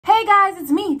Hey guys, it's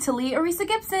me, Talia Arisa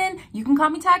Gibson. You can call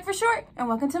me Tag for short, and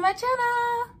welcome to my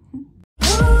channel.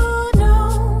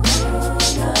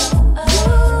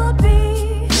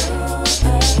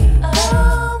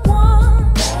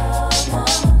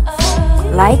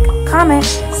 Like, comment,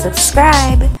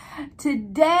 subscribe.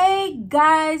 Today,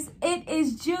 guys, it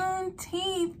is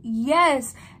Juneteenth.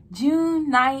 Yes,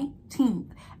 June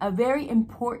 19th. A very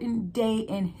important day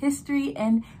in history,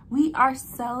 and we are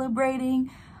celebrating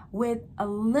with a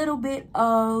little bit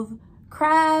of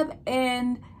crab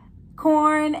and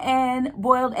corn and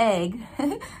boiled egg.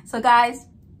 So guys,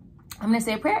 I'm gonna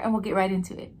say a prayer and we'll get right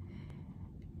into it.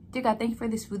 Dear God, thank you for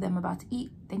this food that I'm about to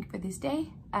eat. Thank you for this day.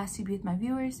 I ask you to be with my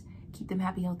viewers. Keep them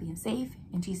happy, healthy, and safe.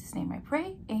 In Jesus' name I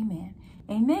pray, amen.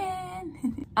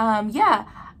 Amen. Yeah,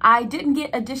 I didn't get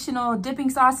additional dipping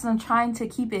sauce, and I'm trying to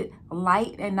keep it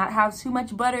light and not have too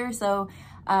much butter. So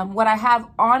what I have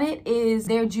on it is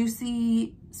their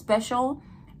juicy special,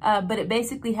 but it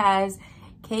basically has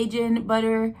Cajun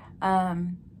butter,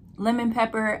 lemon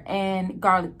pepper, and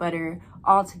garlic butter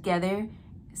all together,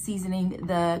 seasoning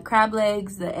the crab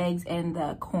legs, the eggs, and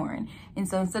the corn. And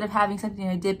so instead of having something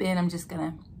to dip in, I'm just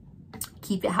gonna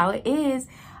keep it how it is.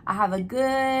 I have a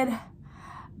good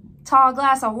tall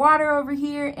glass of water over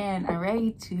here, and I'm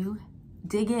ready to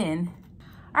dig in.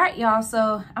 All right, y'all,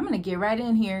 so I'm gonna get right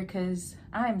in here because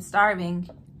I'm starving.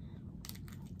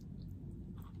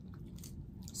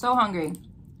 So hungry.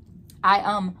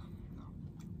 I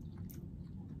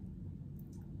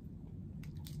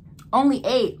only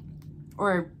ate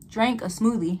or drank a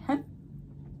smoothie.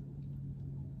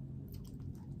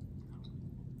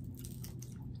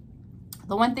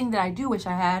 The one thing that I do wish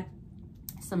I had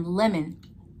is some lemon.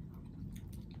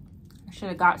 I should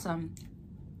have got some.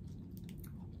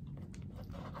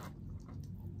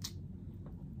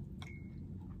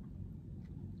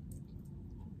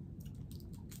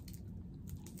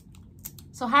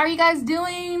 So how are you guys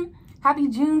doing? Happy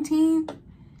Juneteenth.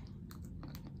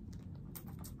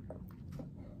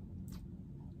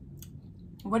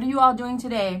 What are you all doing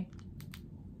today?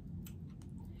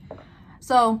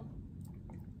 So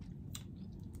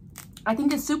I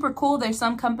think it's super cool. There's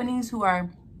some companies who are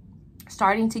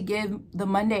starting to give the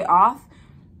Monday off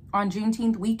on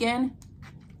Juneteenth weekend.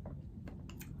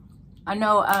 I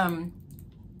know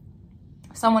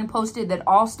someone posted that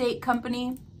Allstate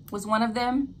Company was one of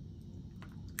them.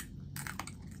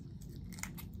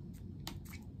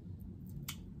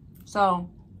 So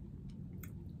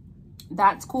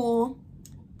that's cool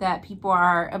that people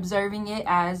are observing it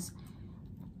as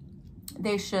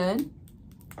they should.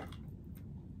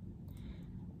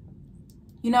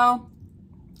 You know,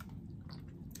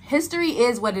 history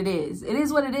is what it is. It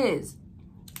is what it is.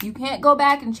 You can't go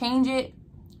back and change it.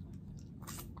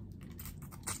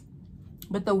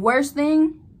 But the worst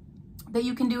thing that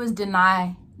you can do is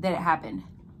deny that it happened.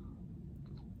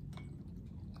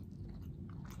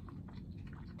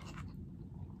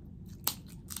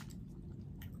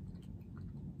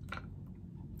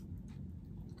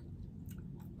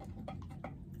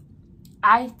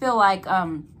 I feel like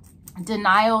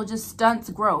denial just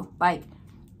stunts growth. Like,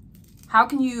 how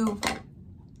can you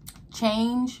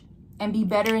change and be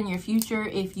better in your future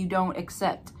if you don't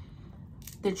accept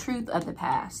the truth of the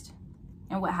past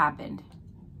and what happened?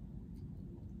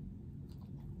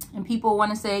 And people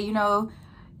want to say, you know,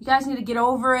 you guys need to get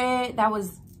over it. That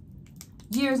was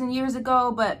years and years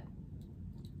ago, but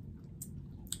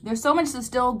there's so much that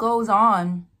still goes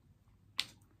on.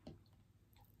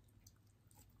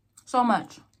 So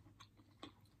much.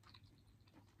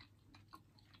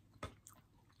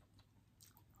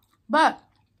 But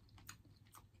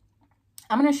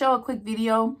I'm going to show a quick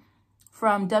video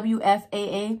from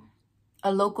WFAA,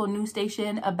 a local news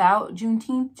station, about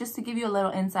Juneteenth, just to give you a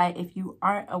little insight if you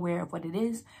aren't aware of what it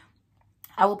is.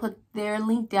 I will put their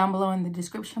link down below in the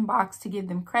description box to give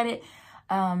them credit.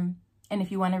 And if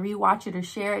you want to rewatch it or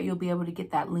share it, you'll be able to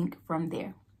get that link from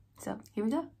there. So here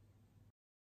we go.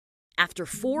 After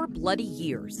 4 bloody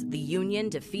years, the Union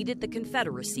defeated the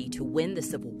Confederacy to win the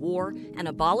Civil War and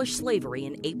abolish slavery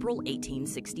in April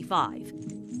 1865.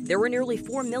 There were nearly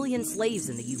 4 million slaves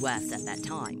in the U.S. at that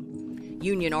time.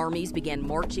 Union armies began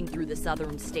marching through the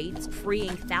southern states,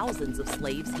 freeing thousands of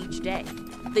slaves each day.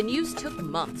 The news took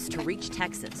months to reach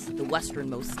Texas, the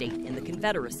westernmost state in the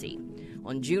Confederacy.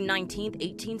 On June 19,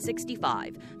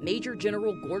 1865, Major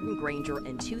General Gordon Granger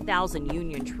and 2,000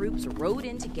 Union troops rode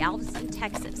into Galveston,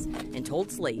 Texas, and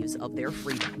told slaves of their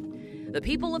freedom. The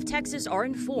people of Texas are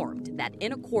informed that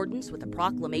in accordance with a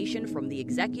proclamation from the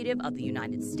Executive of the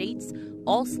United States,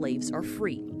 all slaves are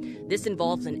free. This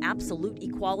involves an absolute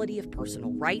equality of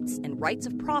personal rights and rights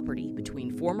of property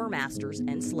between former masters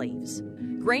and slaves.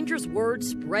 Granger's word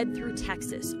spread through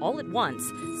Texas. All at once,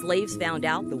 slaves found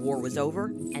out the war was over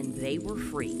and they were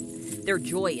free. Their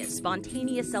joyous,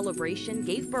 spontaneous celebration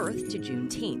gave birth to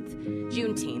Juneteenth.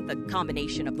 Juneteenth, a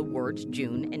combination of the words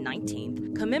June and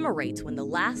 19th, commemorates when the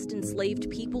last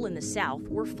enslaved people in the South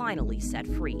were finally set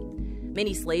free.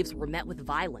 Many slaves were met with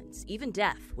violence, even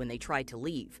death, when they tried to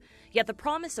leave. Yet the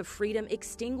promise of freedom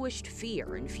extinguished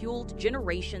fear and fueled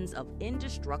generations of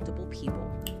indestructible people.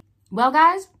 Well,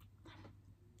 guys,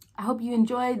 I hope you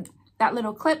enjoyed that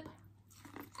little clip.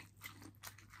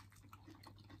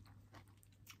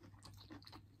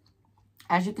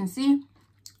 As you can see,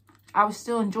 I was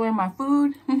still enjoying my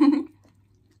food.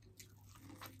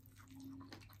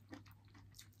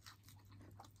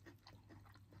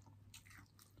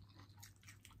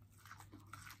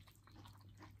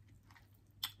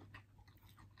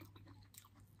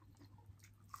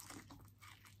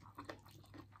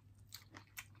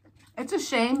 It's a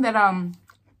shame that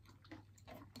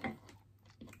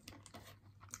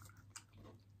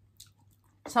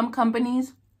some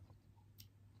companies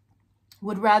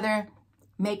would rather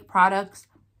make products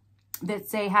that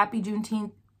say Happy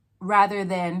Juneteenth rather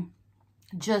than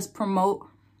just promote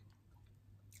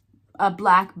a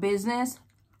Black business.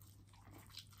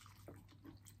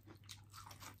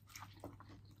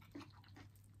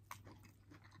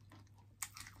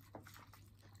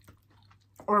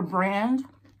 Or brand.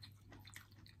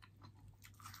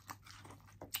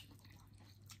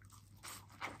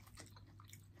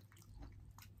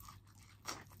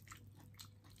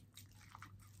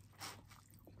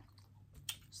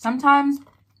 Sometimes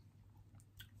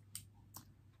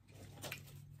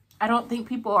I don't think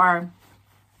people are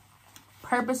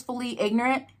purposefully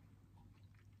ignorant,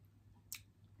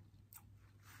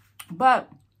 but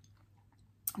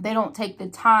they don't take the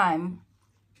time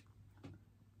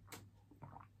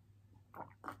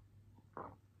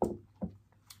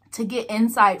to get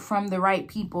insight from the right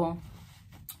people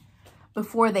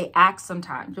before they act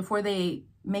sometimes, before they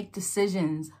make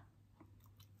decisions.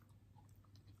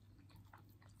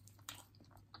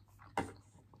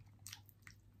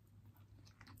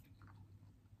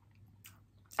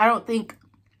 I don't think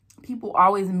people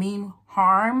always mean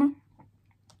harm,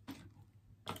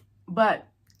 but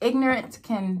ignorance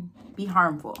can be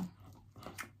harmful.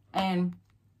 And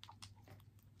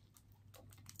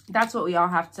that's what we all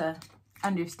have to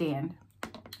understand.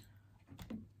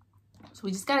 So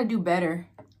we just got to do better.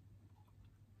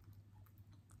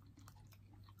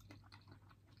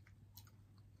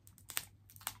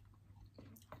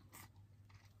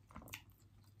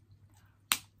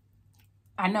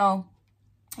 I know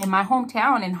in my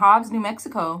hometown in Hobbs, New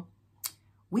Mexico,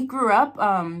 we grew up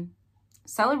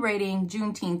celebrating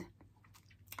Juneteenth.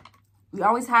 We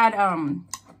always had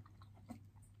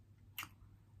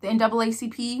the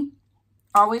NAACP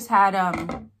always had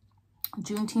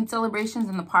Juneteenth celebrations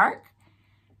in the park.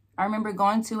 I remember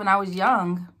going to when I was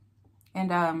young,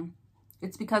 and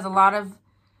it's because a lot of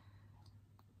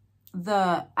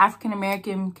the African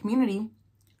American community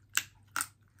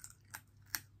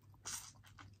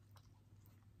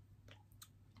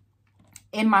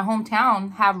in my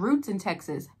hometown have roots in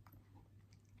Texas.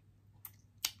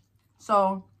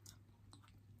 So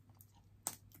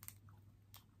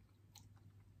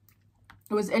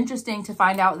it was interesting to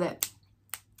find out that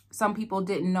some people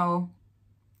didn't know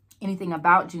anything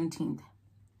about Juneteenth.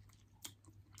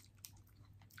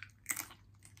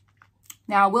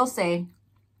 Now, I will say,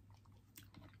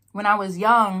 when I was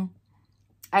young,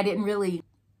 I didn't really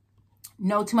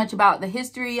know too much about the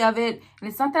history of it. And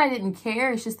it's not that I didn't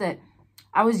care. It's just that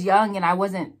I was young and I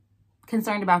wasn't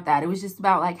concerned about that. It was just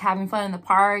about like having fun in the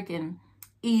park and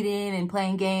eating and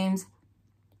playing games.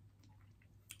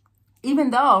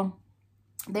 Even though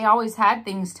they always had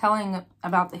things telling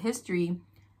about the history,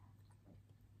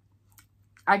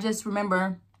 I just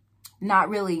remember not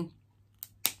really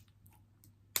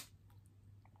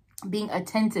being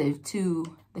attentive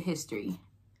to the history.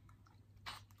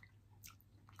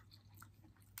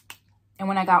 And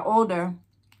when I got older,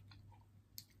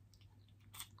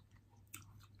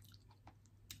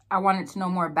 I wanted to know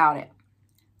more about it.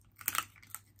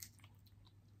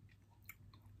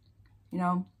 You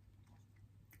know,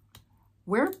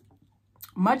 we're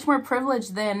much more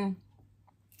privileged than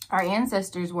our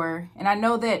ancestors were. And I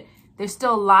know that there's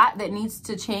still a lot that needs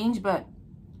to change, but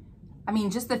I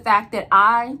mean, just the fact that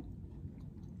I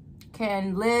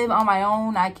can live on my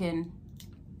own, I can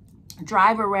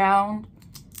drive around,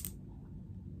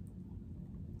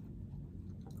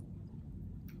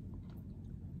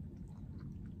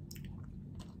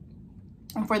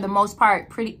 and for the most part,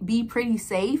 be pretty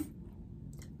safe.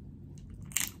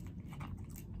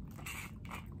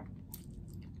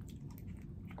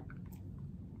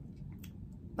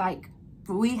 Like,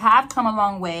 we have come a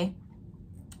long way,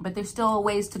 but there's still a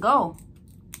ways to go.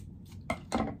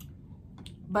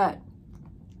 But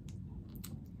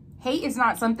hate is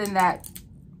not something that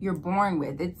you're born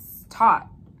with. It's taught.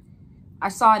 I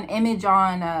saw an image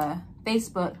on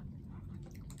Facebook.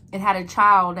 It had a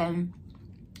child, and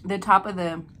the top of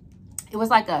it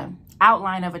was like a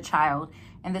outline of a child,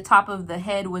 and the top of the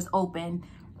head was open,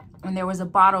 and there was a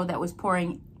bottle that was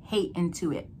pouring hate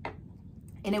into it.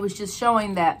 And it was just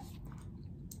showing that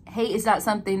hate is not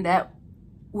something that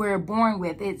we're born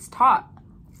with. It's taught.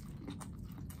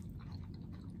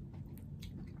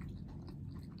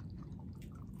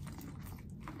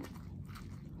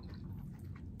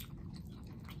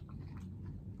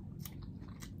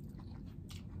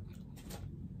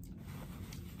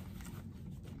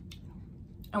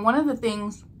 And one of the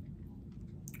things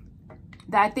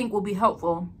that I think will be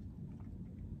helpful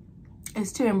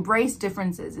is to embrace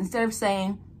differences. Instead of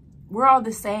saying, we're all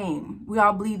the same, we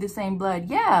all bleed the same blood.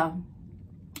 Yeah,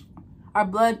 our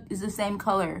blood is the same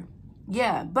color.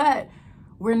 Yeah, but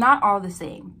we're not all the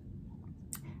same.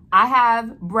 I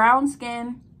have brown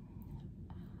skin.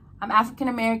 I'm African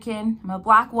American. I'm a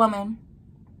Black woman.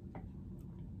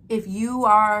 If you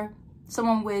are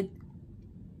someone with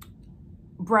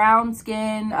brown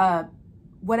skin,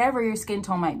 whatever your skin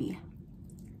tone might be,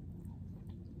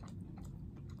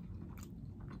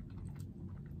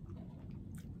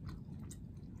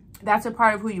 that's a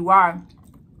part of who you are.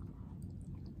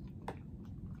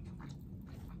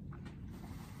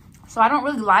 So I don't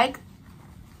really like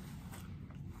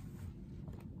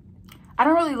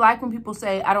when people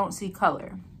say, I don't see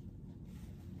color.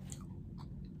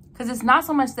 Because it's not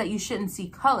so much that you shouldn't see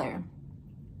color.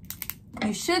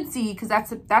 You should see, because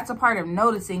that's a part of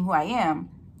noticing who I am.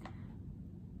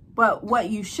 But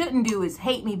what you shouldn't do is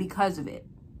hate me because of it.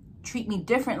 Treat me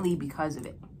differently because of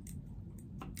it.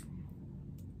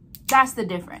 That's the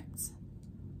difference.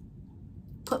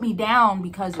 Put me down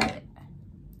because of it.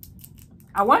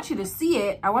 I want you to see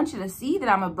it. I want you to see that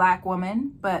I'm a Black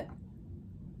woman, but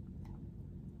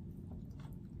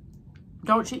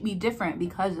don't treat me different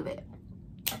because of it.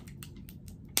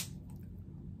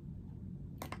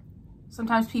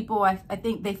 Sometimes people, I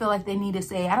think they feel like they need to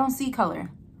say, I don't see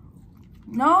color.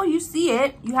 No, you see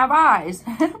it. You have eyes.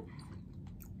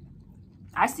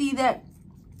 I see that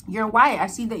you're white. I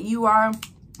see that you are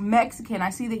Mexican. I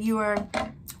see that you are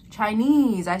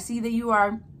Chinese. I see that you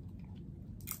are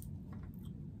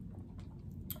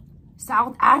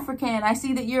South African. I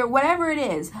see that you're whatever it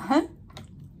is.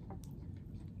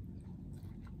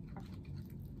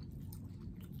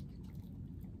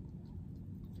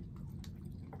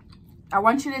 I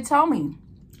want you to tell me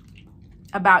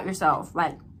about yourself.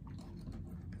 Like,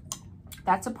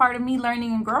 that's a part of me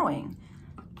learning and growing.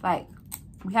 Like,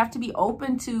 we have to be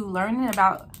open to learning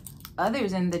about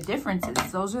others and the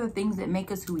differences. Those are the things that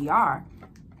make us who we are.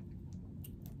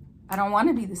 I don't want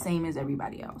to be the same as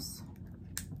everybody else.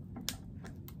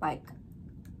 Like,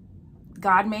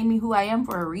 God made me who I am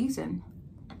for a reason.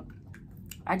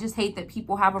 I just hate that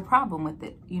people have a problem with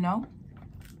it, you know?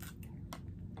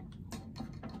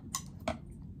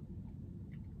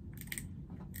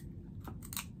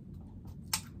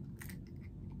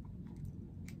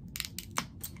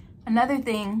 Another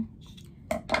thing,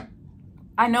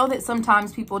 I know that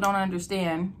sometimes people don't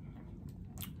understand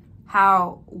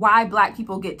why Black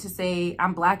people get to say,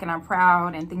 I'm Black and I'm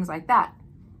proud and things like that.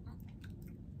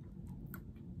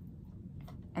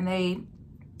 And they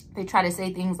try to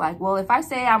say things like, well, if I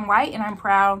say I'm white and I'm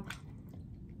proud,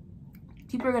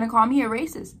 people are going to call me a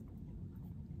racist.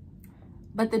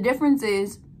 But the difference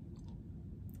is,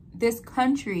 this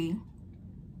country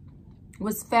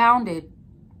was founded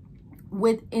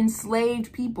with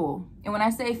enslaved people. And when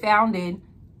I say founded,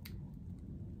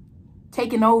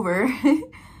 taken over,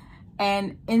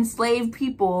 and enslaved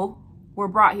people were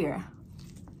brought here.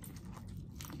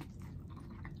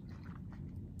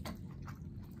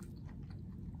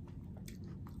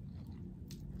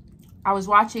 I was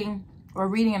watching or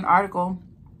reading an article,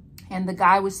 and the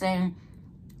guy was saying,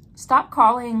 stop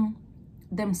calling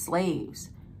them slaves.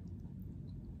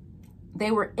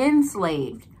 They were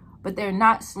enslaved, but they're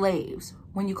not slaves.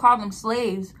 When you call them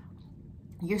slaves,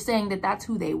 you're saying that that's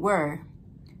who they were.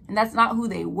 And that's not who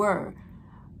they were.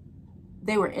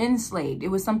 They were enslaved. It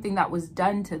was something that was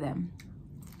done to them.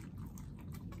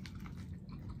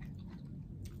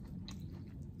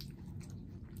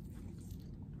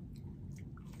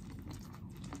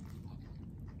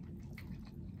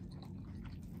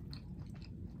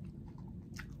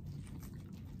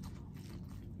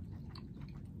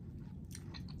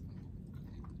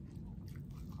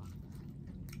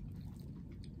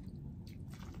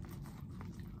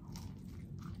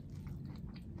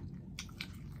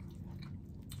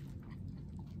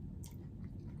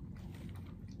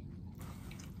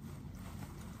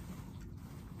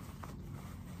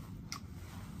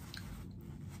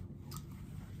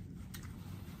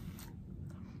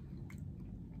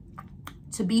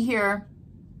 to be here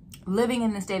living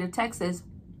in the state of Texas,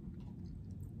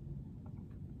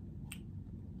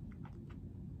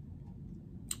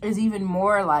 is even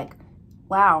more like,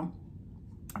 wow,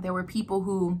 there were people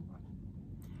who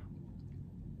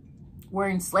were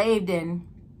enslaved and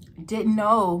didn't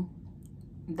know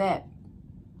that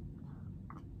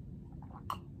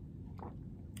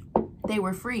they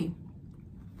were free.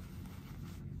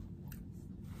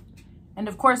 And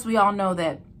of course, we all know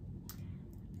that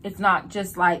it's not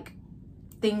just like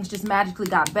things just magically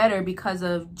got better because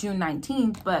of June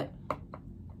 19th, but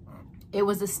it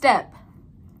was a step.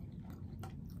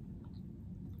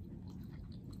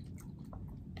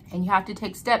 And you have to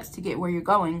take steps to get where you're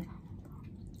going.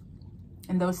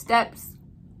 And those steps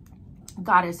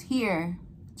got us here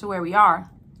to where we are,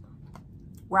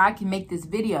 where I can make this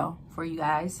video for you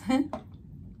guys.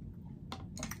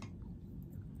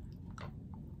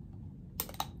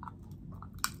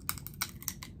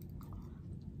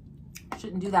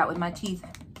 Shouldn't do that with my teeth.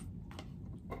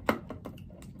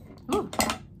 Ooh.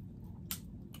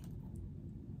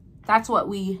 That's what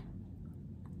we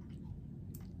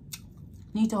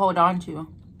need to hold on to.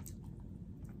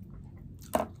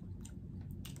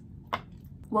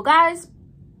 Well, guys,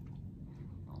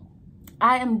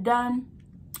 I am done.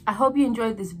 I hope you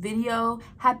enjoyed this video.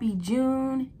 Happy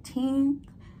Juneteenth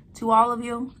to all of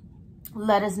you.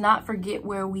 Let us not forget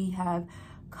where we have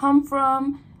come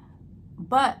from,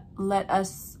 but let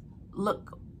us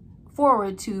look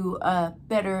forward to a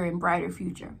better and brighter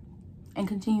future and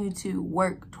continue to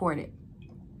work toward it.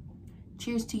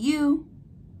 Cheers to you.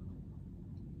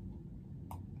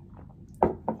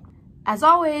 As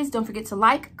always, don't forget to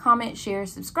like, comment, share,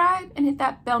 subscribe, and hit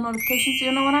that bell notification so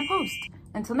you'll know when I post.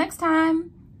 Until next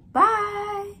time,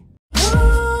 bye.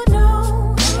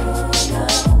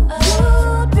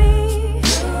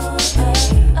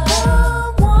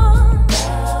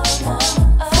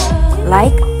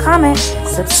 Like, comment,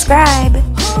 subscribe.